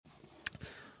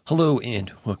Hello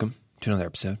and welcome to another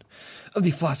episode of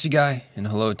The Philosophy Guy, and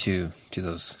hello to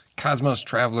those cosmos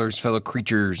travelers, fellow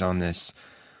creatures on this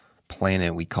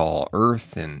planet we call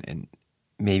Earth, and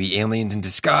maybe aliens in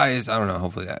disguise. I don't know.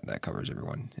 Hopefully that covers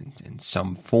everyone in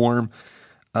some form.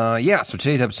 So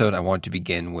today's episode, I want to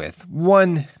begin with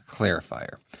one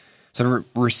clarifier. So I've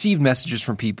received messages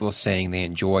from people saying they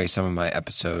enjoy some of my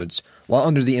episodes while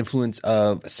under the influence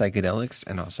of psychedelics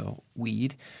and also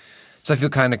weed. So I feel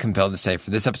kind of compelled to say for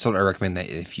this episode, I recommend that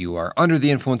if you are under the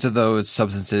influence of those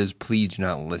substances, please do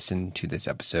not listen to this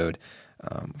episode.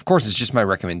 Of course, it's just my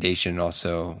recommendation.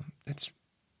 Also, it's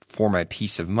for my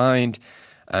peace of mind.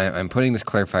 I'm putting this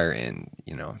clarifier in,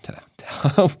 to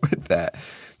help with that.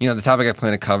 The topic I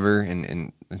plan to cover,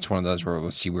 and it's one of those where we'll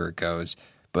see where it goes.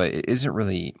 But it isn't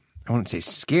really, I wouldn't say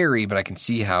scary, but I can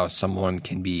see how someone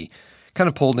can be kind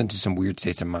of pulled into some weird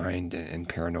states of mind and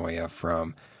paranoia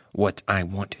from what I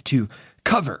want to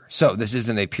cover. So this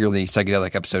isn't a purely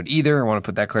psychedelic episode either. I want to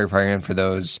put that clarifier in for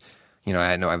those.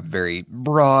 I know I have a very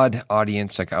broad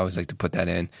audience. Like I always like to put that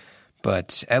in.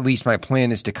 But at least my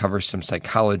plan is to cover some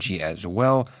psychology as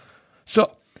well.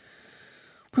 So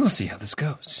we'll see how this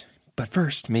goes. But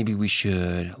first, maybe we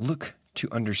should look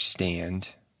to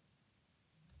understand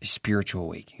spiritual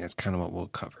awakening. That's kind of what we'll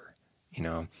cover,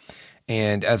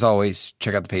 And as always,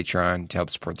 check out the Patreon to help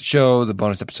support the show, the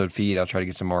bonus episode feed. I'll try to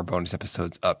get some more bonus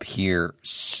episodes up here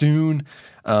soon.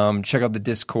 Check out the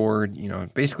Discord.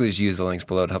 Basically just use the links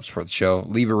below to help support the show.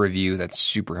 Leave a review. That's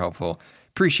super helpful.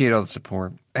 Appreciate all the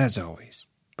support, as always.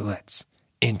 But let's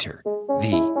enter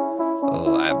the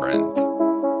labyrinth.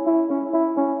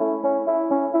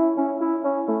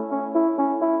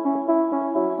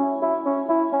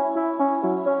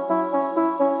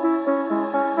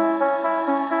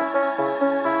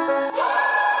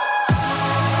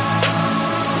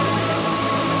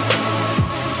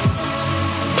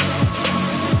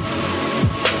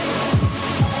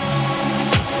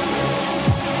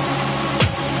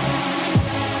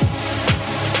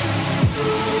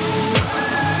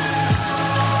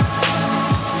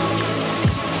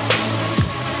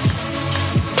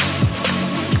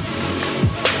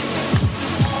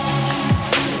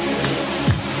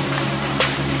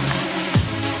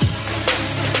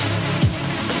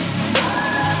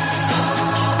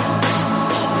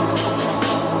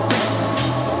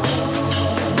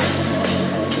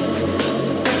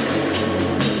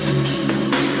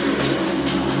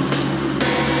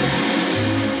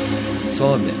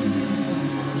 I'll admit,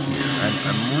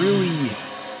 I'm really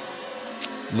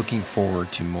looking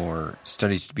forward to more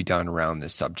studies to be done around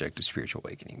this subject of spiritual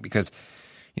awakening because,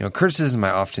 criticism I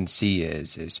often see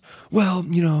is, well,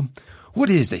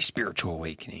 what is a spiritual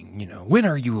awakening? When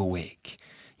are you awake?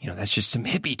 That's just some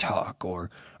hippie talk or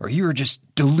you're just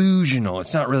delusional.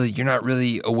 You're not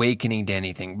really awakening to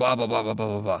anything, blah, blah, blah, blah, blah,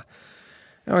 blah, blah.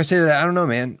 I always say to that, I don't know,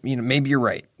 man. Maybe you're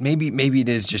right. Maybe it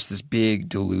is just this big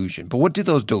delusion. But what do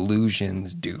those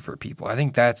delusions do for people? I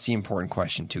think that's the important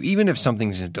question too. Even if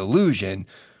something's a delusion,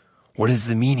 what is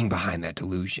the meaning behind that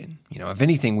delusion? If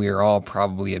anything, we are all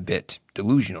probably a bit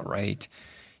delusional, right?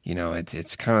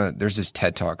 It's kind of, there's this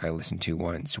TED Talk I listened to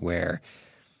once where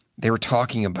they were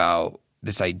talking about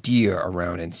this idea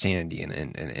around insanity and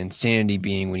insanity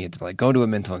being when you have to go to a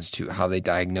mental institute, how they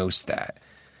diagnose that.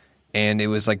 And it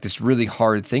was this really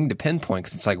hard thing to pinpoint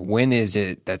because it's when is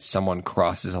it that someone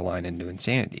crosses a line into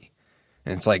insanity?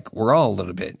 And it's we're all a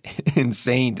little bit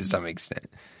insane to some extent,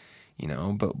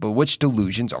 but which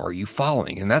delusions are you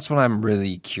following? And that's what I'm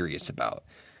really curious about.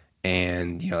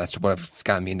 And, that's what's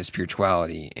gotten me into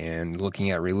spirituality and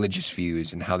looking at religious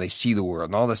views and how they see the world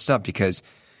and all this stuff because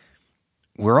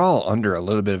we're all under a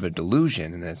little bit of a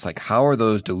delusion. And it's how are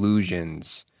those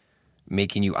delusions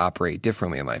making you operate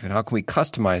differently in life? And how can we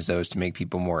customize those to make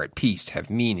people more at peace, have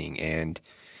meaning, and,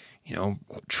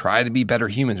 try to be better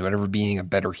humans, whatever being a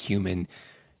better human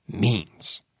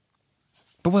means.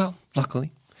 But,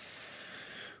 luckily,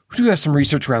 we do have some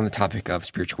research around the topic of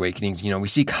spiritual awakenings. We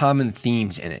see common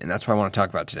themes in it, and that's what I want to talk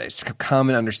about today. It's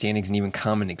common understandings and even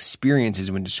common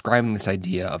experiences when describing this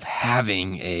idea of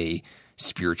having a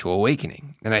spiritual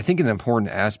awakening. And I think an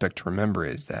important aspect to remember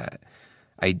is that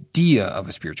idea of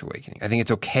a spiritual awakening. I think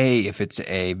it's okay if it's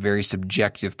a very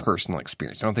subjective personal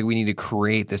experience. I don't think we need to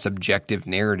create this objective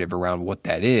narrative around what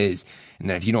that is, and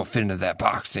that if you don't fit into that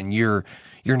box, then you're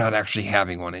not actually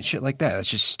having one and shit like that. That's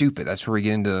just stupid. That's where we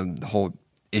get into the whole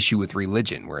issue with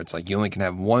religion, where it's you only can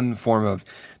have one form of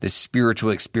this spiritual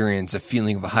experience, a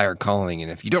feeling of a higher calling,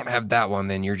 and if you don't have that one,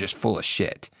 then you're just full of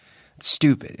shit. It's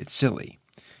stupid. It's silly.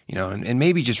 And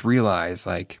maybe just realize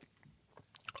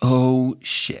oh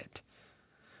shit.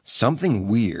 Something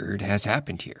weird has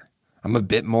happened here. I'm a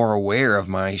bit more aware of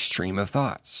my stream of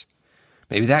thoughts.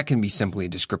 Maybe that can be simply a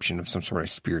description of some sort of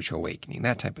spiritual awakening,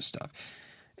 that type of stuff.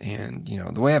 And,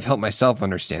 the way I've helped myself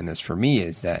understand this for me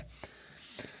is that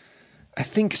I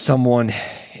think sometimes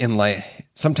in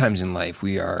life,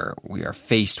 we are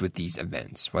faced with these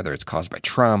events, whether it's caused by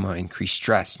trauma, increased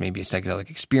stress, maybe a psychedelic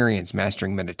experience,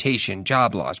 mastering meditation,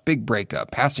 job loss, big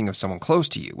breakup, passing of someone close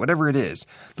to you, whatever it is.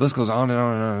 The list goes on and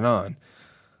on and on and on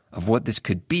of what this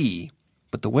could be.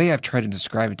 But the way I've tried to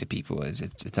describe it to people is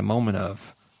it's a moment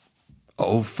of,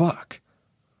 oh, fuck.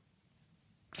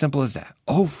 Simple as that.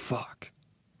 Oh, fuck.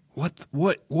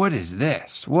 What is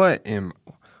this? Who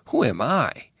am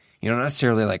I? Not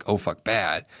necessarily like, oh, fuck,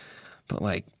 bad,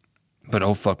 but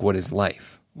oh, fuck, what is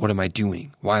life? What am I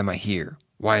doing? Why am I here?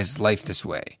 Why is life this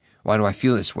way? Why do I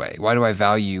feel this way? Why do I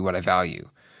value what I value?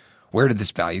 Where did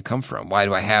this value come from? Why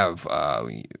do I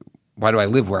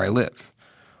live where I live?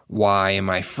 Why am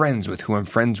I friends with who I'm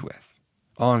friends with?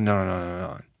 On and on and on and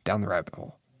on, down the rabbit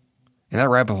hole. And that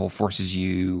rabbit hole forces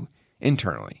you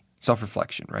internally,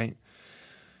 self-reflection, right?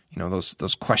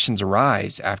 Those questions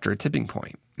arise after a tipping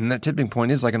point. And that tipping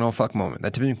point is like an oh fuck moment.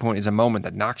 That tipping point is a moment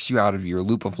that knocks you out of your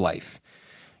loop of life,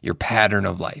 your pattern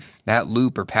of life. That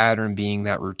loop or pattern being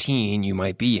that routine you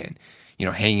might be in.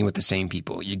 Hanging with the same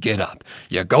people. You get up,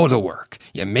 you go to work,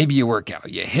 maybe you work out,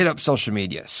 you hit up social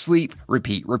media, sleep,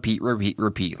 repeat.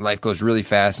 Life goes really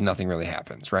fast and nothing really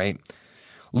happens, right?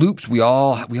 Loops, we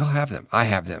all have them. I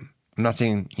have them. I'm not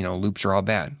saying, loops are all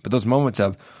bad, but those moments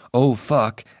of, oh,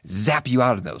 fuck, zap you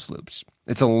out of those loops.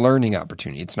 It's a learning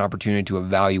opportunity. It's an opportunity to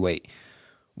evaluate,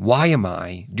 why am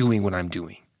I doing what I'm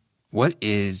doing? What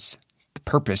is the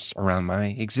purpose around my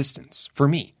existence? For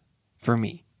me.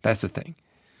 That's the thing.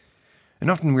 And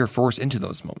often we're forced into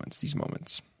these moments,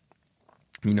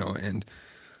 and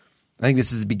I think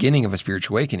this is the beginning of a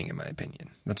spiritual awakening, in my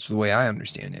opinion. That's the way I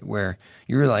understand it, where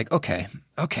you're like, okay,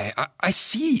 I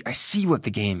see what the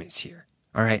game is here.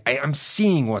 All right, I'm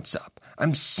seeing what's up.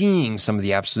 I'm seeing some of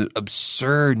the absolute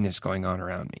absurdness going on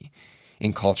around me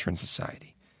in culture and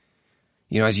society.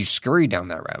 As you scurry down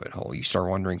that rabbit hole, you start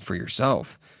wondering for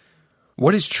yourself,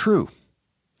 what is true?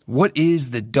 What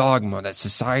is the dogma that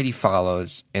society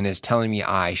follows and is telling me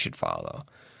I should follow?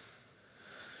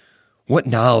 What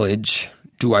knowledge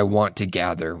do I want to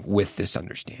gather with this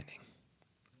understanding?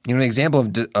 An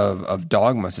example of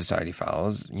dogma society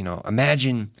follows,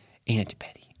 imagine Aunt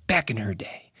Betty back in her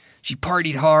day. She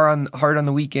partied hard on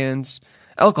the weekends.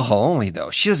 Alcohol only,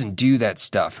 though. She doesn't do that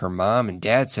stuff her mom and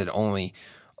dad said only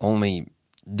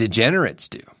degenerates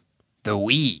do. The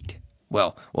weed.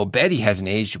 Well, Betty hasn't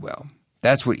aged well.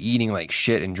 That's what eating like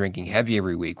shit and drinking heavy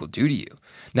every week will do to you.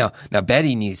 Now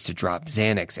Betty needs to drop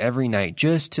Xanax every night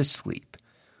just to sleep.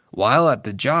 While at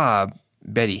the job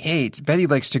Betty hates, Betty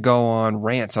likes to go on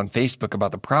rants on Facebook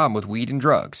about the problem with weed and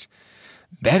drugs.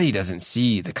 Betty doesn't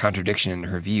see the contradiction in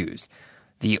her views.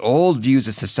 The old views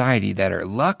of society that are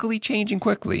luckily changing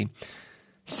quickly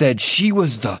said she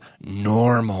was the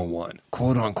normal one,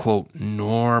 quote unquote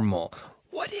normal.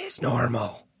 What is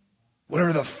normal?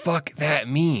 Whatever the fuck that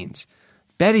means.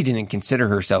 Betty didn't consider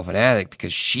herself an addict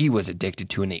because she was addicted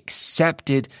to an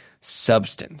accepted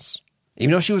substance.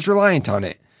 Even though she was reliant on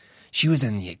it, she was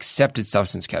in the accepted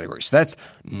substance category. So that's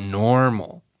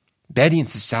normal. Betty and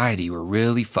society were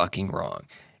really fucking wrong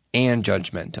and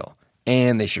judgmental,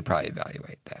 and they should probably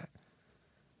evaluate that.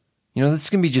 This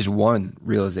can be just one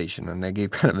realization, and I gave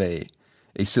kind of a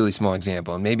silly small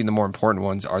example, and maybe the more important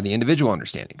ones are the individual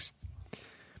understandings.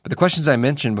 But the questions I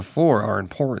mentioned before are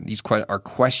important. These are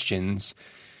questions,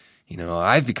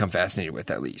 I've become fascinated with,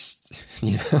 at least.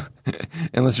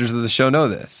 And listeners of the show know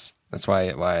this. That's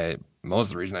why most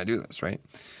of the reason I do this, right?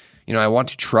 I want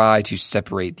to try to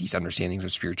separate these understandings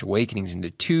of spiritual awakenings into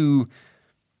two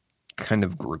kind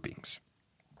of groupings.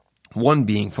 One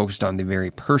being focused on the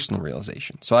very personal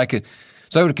realization. So I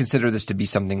would consider this to be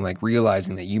something like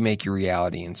realizing that you make your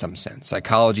reality in some sense.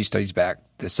 Psychology studies back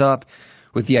this up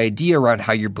with the idea around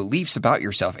how your beliefs about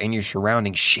yourself and your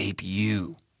surroundings shape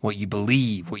you, what you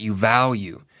believe, what you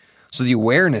value. So the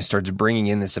awareness starts bringing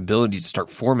in this ability to start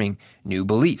forming new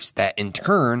beliefs that in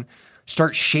turn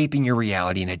start shaping your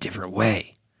reality in a different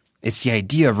way. It's the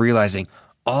idea of realizing,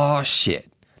 oh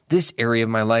shit, this area of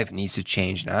my life needs to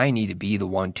change and I need to be the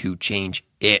one to change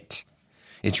it.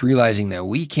 It's realizing that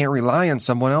we can't rely on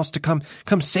someone else to come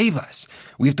save us.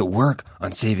 We have to work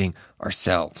on saving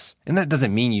ourselves. And that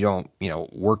doesn't mean you don't,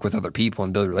 work with other people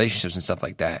and build relationships and stuff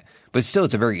like that. But still,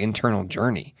 it's a very internal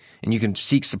journey. And you can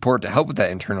seek support to help with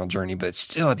that internal journey. But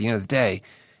still, at the end of the day,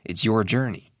 it's your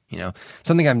journey.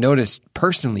 Something I've noticed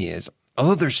personally is,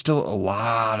 although there's still a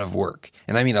lot of work,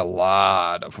 and I mean a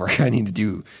lot of work I need to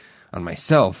do on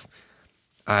myself,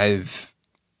 I've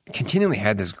continually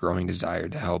had this growing desire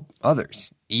to help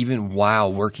others, even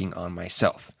while working on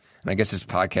myself. And I guess this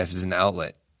podcast is an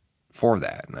outlet for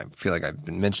that. And I feel like I've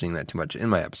been mentioning that too much in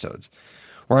my episodes,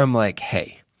 where I'm like,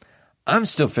 hey, I'm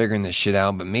still figuring this shit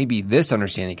out, but maybe this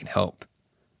understanding can help.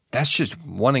 That's just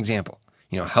one example.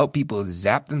 Help people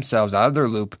zap themselves out of their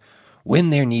loop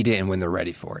when they're needed and when they're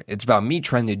ready for it. It's about me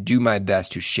trying to do my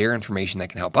best to share information that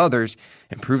can help others,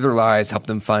 improve their lives, help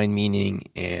them find meaning,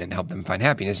 and help them find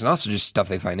happiness, and also just stuff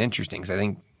they find interesting, because I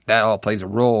think that all plays a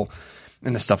role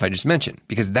in the stuff I just mentioned,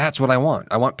 because that's what I want.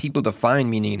 I want people to find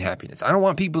meaning and happiness. I don't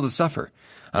want people to suffer.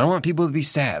 I don't want people to be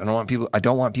sad. I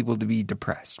don't want people to be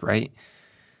depressed, right?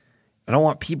 I don't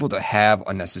want people to have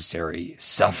unnecessary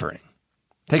suffering.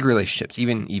 Take relationships,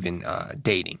 even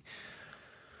dating.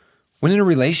 When in a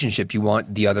relationship, you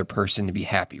want the other person to be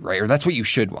happy, right? Or that's what you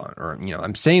should want. Or,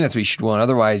 I'm saying that's what you should want.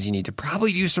 Otherwise, you need to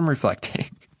probably do some reflecting.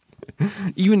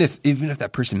 even if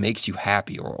that person makes you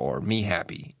happy or me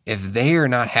happy, if they are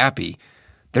not happy,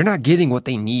 they're not getting what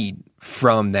they need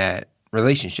from that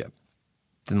relationship,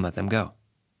 then let them go.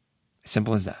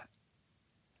 Simple as that.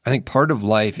 I think part of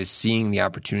life is seeing the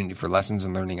opportunity for lessons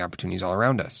and learning opportunities all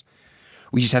around us.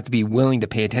 We just have to be willing to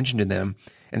pay attention to them.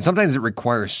 And sometimes it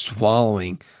requires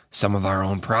swallowing some of our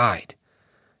own pride.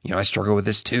 I struggle with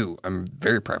this too. I'm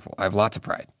very prideful. I have lots of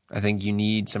pride. I think you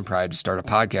need some pride to start a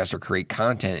podcast or create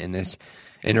content in this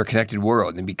interconnected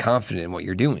world and be confident in what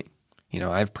you're doing.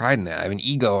 I have pride in that. I have an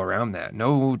ego around that,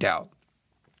 no doubt.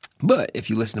 But if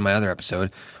you listen to my other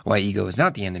episode, Why Ego is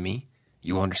Not the Enemy,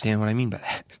 you will understand what I mean by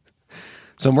that.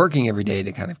 So I'm working every day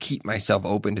to kind of keep myself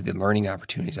open to the learning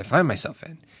opportunities I find myself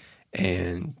in.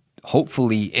 And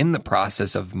hopefully in the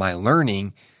process of my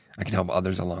learning, I can help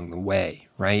others along the way,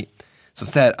 right? So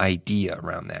it's that idea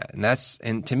around that.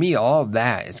 And to me, all of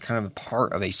that is kind of a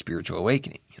part of a spiritual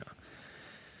awakening,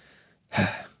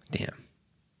 Damn.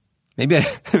 Maybe I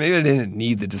didn't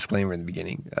need the disclaimer in the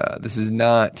beginning. This is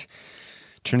not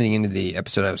turning into the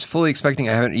episode I was fully expecting.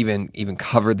 I haven't even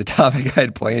covered the topic I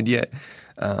had planned yet.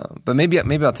 But maybe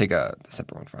I'll take a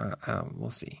separate one.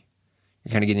 We'll see.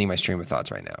 You're kind of getting my stream of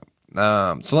thoughts right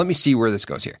now. So let me see where this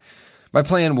goes here. My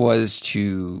plan was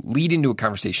to lead into a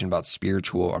conversation about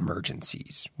spiritual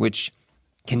emergencies, which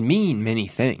can mean many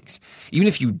things, even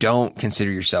if you don't consider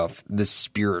yourself the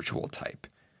spiritual type.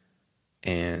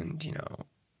 And,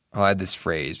 I'll add this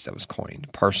phrase that was coined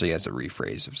partially as a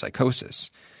rephrase of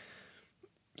psychosis.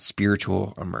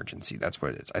 Spiritual emergency. That's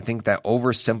what it is. I think that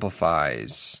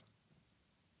oversimplifies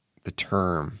the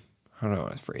term. I don't know how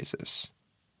to phrase this.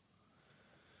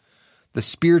 The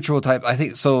spiritual type, I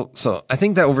think so. I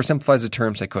think that oversimplifies the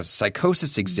term psychosis.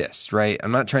 Psychosis exists, right?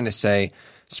 I'm not trying to say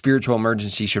spiritual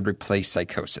emergency should replace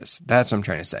psychosis. That's what I'm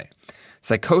trying to say.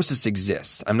 Psychosis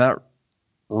exists. I'm not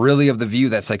really of the view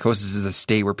that psychosis is a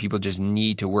state where people just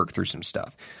need to work through some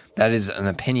stuff. That is an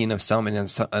opinion of some, and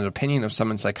an opinion of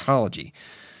some in psychology,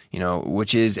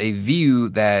 which is a view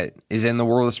that is in the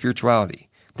world of spirituality.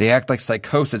 They act like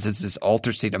psychosis is this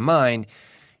altered state of mind.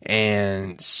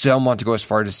 And some want to go as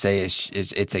far to say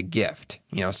it's a gift.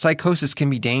 Psychosis can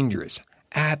be dangerous.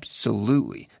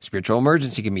 Absolutely. Spiritual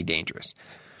emergency can be dangerous.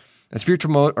 A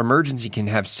spiritual emergency can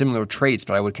have similar traits,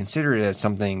 but I would consider it as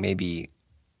something maybe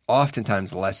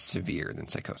oftentimes less severe than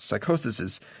psychosis. Psychosis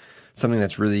is something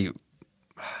that's really,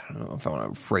 I don't know if I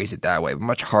want to phrase it that way, but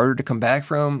much harder to come back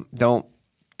from. Don't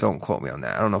quote me on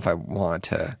that. I don't know if I want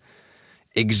to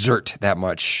exert that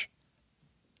much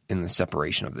in the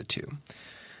separation of the two.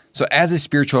 So as a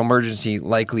spiritual emergency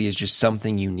likely is just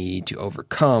something you need to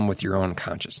overcome with your own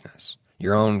consciousness,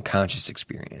 your own conscious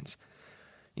experience.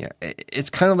 Yeah, it's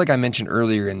kind of like I mentioned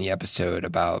earlier in the episode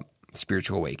about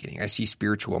spiritual awakening. I see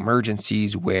spiritual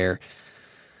emergencies where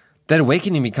that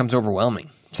awakening becomes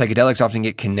overwhelming. Psychedelics often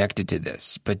get connected to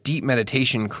this, but deep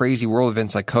meditation, crazy world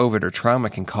events like COVID or trauma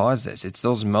can cause this. It's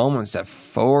those moments that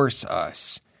force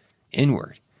us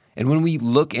inward. And when we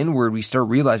look inward, we start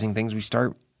realizing things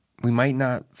we might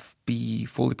not be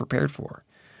fully prepared for,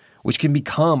 which can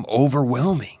become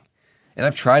overwhelming. And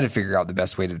I've tried to figure out the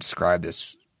best way to describe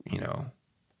this,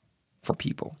 for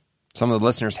people. Some of the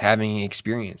listeners having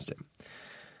experienced it.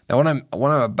 Now,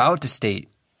 what I'm about to state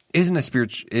is a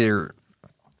spiritual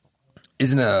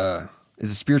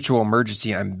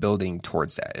emergency I'm building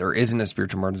towards that, or isn't a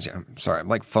spiritual emergency. I'm sorry, I'm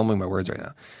like fumbling my words right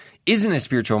now. Isn't a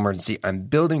spiritual emergency I'm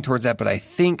building towards that, but I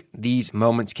think these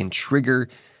moments can trigger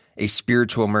a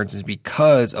spiritual emergency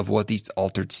because of what these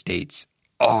altered states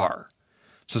are.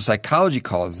 So psychology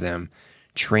calls them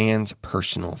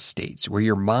transpersonal states, where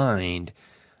your mind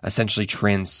essentially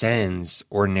transcends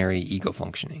ordinary ego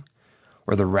functioning,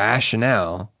 where the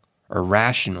rational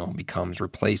becomes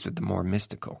replaced with the more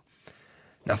mystical.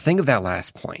 Now think of that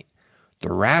last point.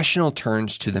 The rational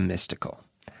turns to the mystical.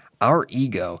 Our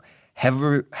ego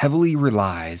heavily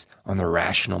relies on the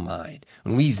rational mind.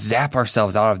 When we zap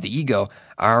ourselves out of the ego,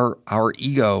 our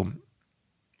ego,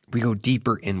 we go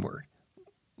deeper inward,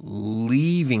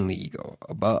 leaving the ego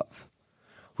above.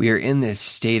 We are in this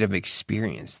state of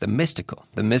experience, the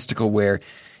mystical where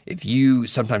if you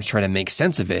sometimes try to make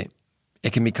sense of it,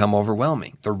 it can become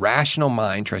overwhelming. The rational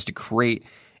mind tries to create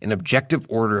an objective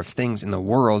order of things in the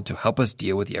world to help us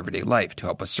deal with the everyday life, to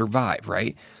help us survive,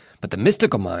 right? But the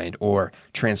mystical mind or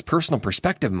transpersonal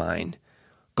perspective mind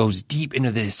goes deep into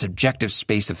this subjective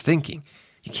space of thinking.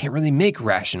 You can't really make the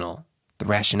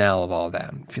rationale of all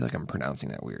that. I feel like I'm pronouncing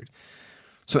that weird.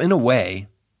 So in a way,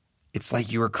 it's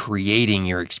like you are creating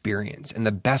your experience. And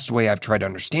the best way I've tried to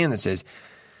understand this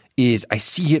is I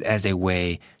see it as a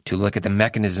way to look at the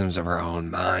mechanisms of our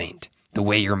own mind, the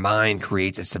way your mind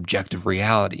creates a subjective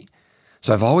reality.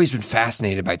 So I've always been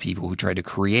fascinated by people who try to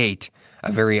create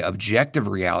a very objective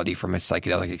reality from a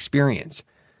psychedelic experience.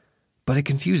 But it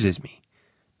confuses me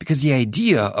because the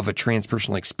idea of a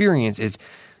transpersonal experience is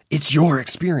it's your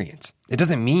experience. It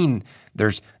doesn't mean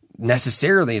there's not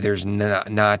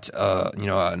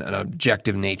an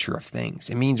objective nature of things.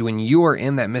 It means when you are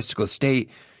in that mystical state,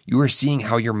 you are seeing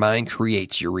how your mind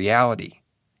creates your reality.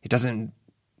 It doesn't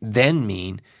then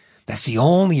mean that's the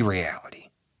only reality.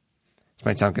 This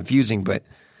might sound confusing, but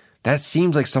that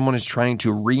seems like someone is trying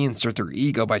to reinsert their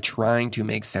ego by trying to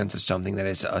make sense of something that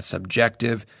is a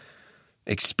subjective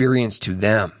experience to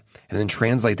them and then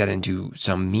translate that into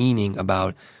some meaning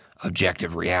about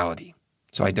objective reality.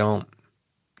 So I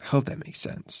hope that makes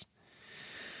sense.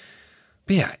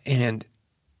 But yeah, and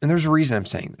there's a reason I'm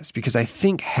saying this, because I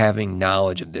think having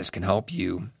knowledge of this can help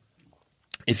you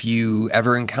if you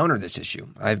ever encounter this issue.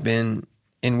 I've been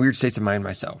in weird states of mind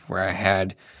myself where I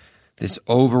had this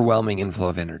overwhelming inflow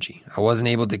of energy. I wasn't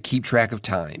able to keep track of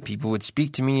time. People would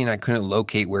speak to me and I couldn't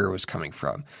locate where it was coming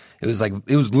from. It was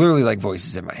literally like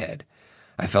voices in my head.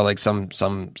 I felt like some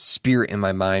spirit in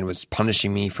my mind was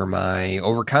punishing me for my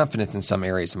overconfidence in some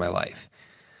areas of my life.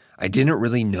 I didn't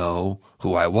really know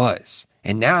who I was.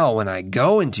 And now when I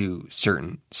go into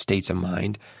certain states of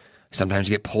mind, I sometimes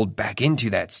get pulled back into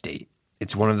that state.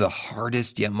 It's one of the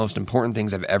hardest yet most important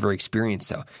things I've ever experienced,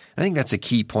 though. I think that's a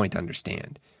key point to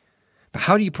understand. But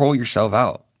how do you pull yourself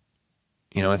out?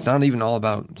 It's not even all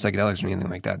about psychedelics or anything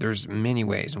like that. There's many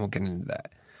ways, and we'll get into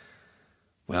that.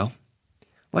 Well,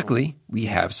 luckily, we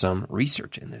have some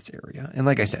research in this area. And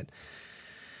like I said,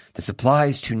 this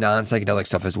applies to non-psychedelic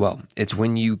stuff as well. It's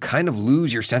when you kind of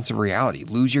lose your sense of reality,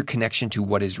 lose your connection to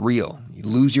what is real. You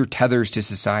lose your tethers to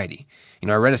society.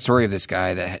 I read a story of this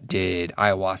guy that did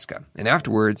ayahuasca, and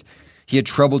afterwards, he had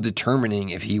trouble determining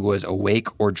if he was awake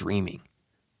or dreaming.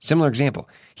 Similar example,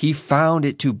 he found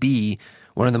it to be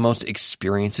one of the most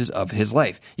experiences of his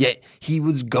life, yet he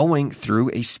was going through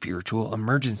a spiritual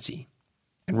emergency.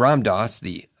 And Ram Dass,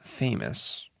 the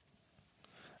famous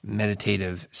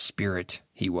meditative spirit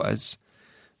he was,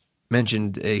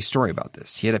 mentioned a story about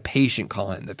this. He had a patient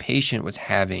call in. The patient was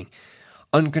having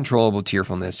uncontrollable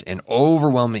tearfulness and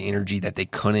overwhelming energy that they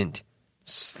couldn't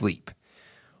sleep.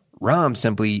 Ram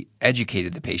simply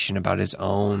educated the patient about his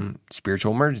own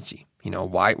spiritual emergency.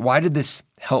 Why did this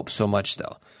help so much,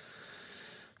 though?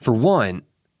 For one,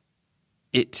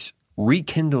 it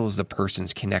rekindles the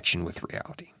person's connection with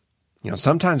reality.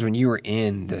 Sometimes when you are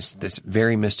in this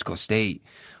very mystical state,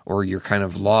 or you're kind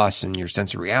of lost in your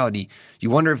sense of reality, you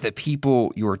wonder if the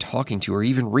people you are talking to are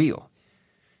even real.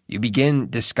 You begin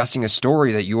discussing a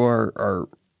story that you are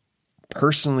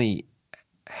personally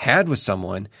had with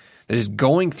someone that is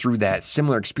going through that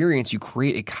similar experience. You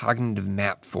create a cognitive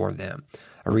map for them,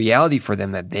 a reality for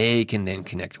them that they can then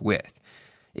connect with.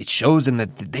 It shows them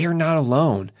that they are not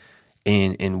alone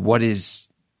in what it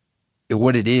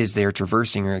is they are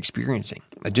traversing or experiencing.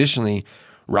 Additionally,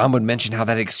 Ram would mention how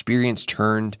that experience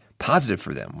turned positive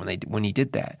for them when he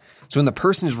did that. So when the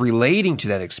person is relating to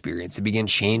that experience, they begin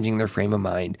changing their frame of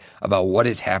mind about what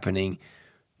is happening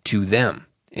to them,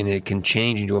 and it can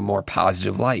change into a more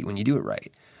positive light when you do it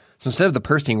right. So instead of the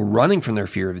person running from the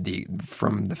fear of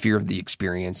the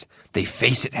experience, they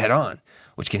face it head on,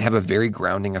 which can have a very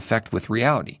grounding effect with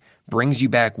reality. Brings you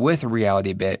back with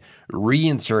reality a bit,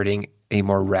 reinserting a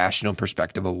more rational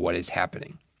perspective of what is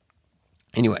happening.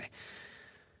 Anyway,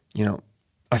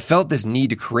 I felt this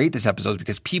need to create this episode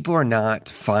because people are not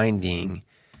finding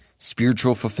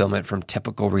spiritual fulfillment from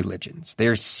typical religions. They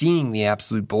are seeing the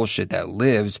absolute bullshit that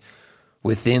lives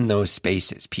within those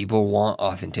spaces. People want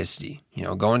authenticity.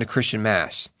 Going to Christian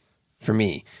mass, for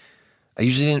me, I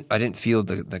didn't feel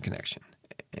the connection.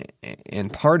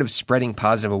 And part of spreading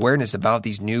positive awareness about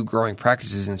these new growing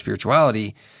practices in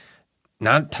spirituality,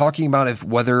 not talking about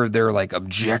whether they're like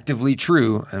objectively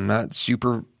true. I'm not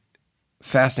super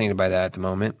fascinated by that at the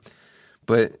moment,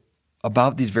 but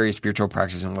about these various spiritual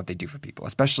practices and what they do for people,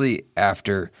 especially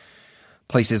after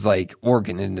places like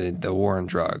Oregon and the war on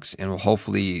drugs, and will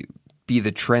hopefully be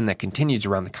the trend that continues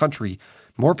around the country.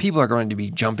 More people are going to be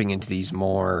jumping into these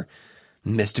more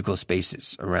mystical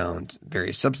spaces around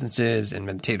various substances and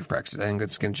meditative practices. I think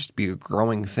that's going to just be a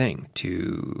growing thing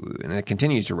and it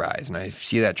continues to rise. And I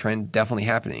see that trend definitely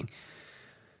happening.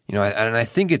 And I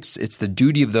think it's the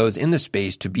duty of those in the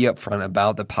space to be upfront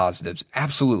about the positives.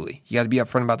 Absolutely. You got to be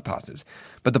upfront about the positives,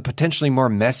 but the potentially more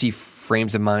messy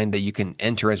frames of mind that you can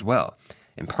enter as well.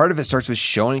 And part of it starts with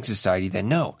showing society that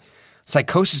no,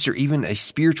 psychosis or even a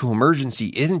spiritual emergency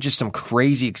isn't just some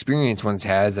crazy experience one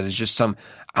has that is just some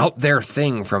out there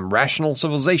thing from rational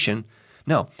civilization.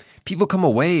 No, people come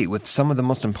away with some of the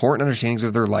most important understandings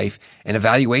of their life and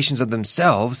evaluations of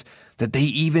themselves that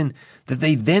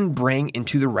they then bring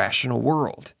into the rational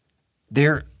world.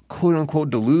 Their quote unquote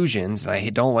delusions, and I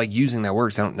don't like using that word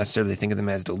because I don't necessarily think of them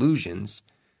as delusions,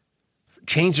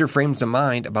 change their frames of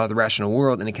mind about the rational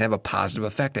world, and it can have a positive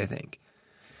effect, I think.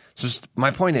 So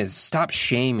my point is, stop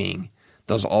shaming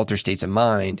those altered states of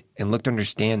mind and look to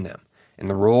understand them and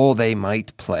the role they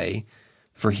might play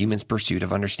for humans' pursuit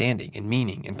of understanding and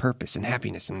meaning and purpose and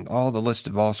happiness and all the list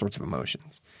of all sorts of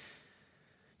emotions.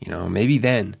 Maybe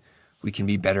then we can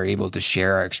be better able to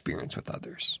share our experience with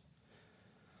others.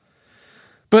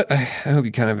 But I hope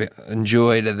you kind of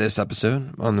enjoyed this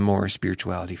episode on the more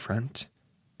spirituality front.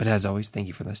 But as always, thank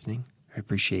you for listening. I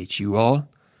appreciate you all.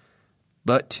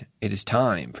 But it is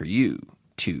time for you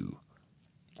to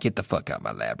get the fuck out of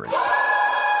my labyrinth.